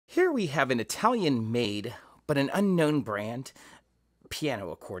Here we have an Italian-made, but an unknown brand, piano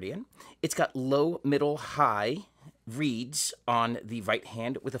accordion. It's got low, middle, high reeds on the right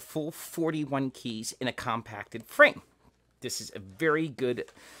hand with a full 41 keys in a compacted frame. This is a very good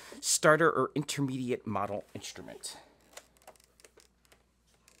starter or intermediate model instrument.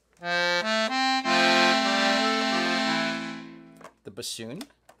 The bassoon,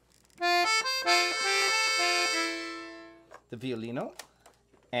 the violino,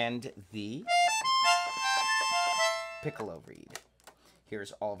 and the piccolo reed.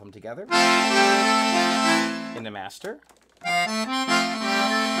 Here's all of them together. In the master, it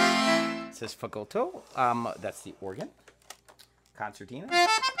says fagotto, that's the organ. Concertina,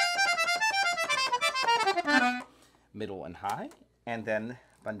 middle and high, and then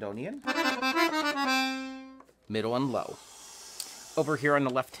bandoneon, middle and low. Over here on the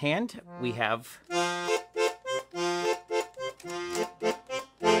left hand, we have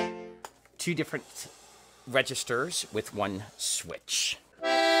two different registers with one switch.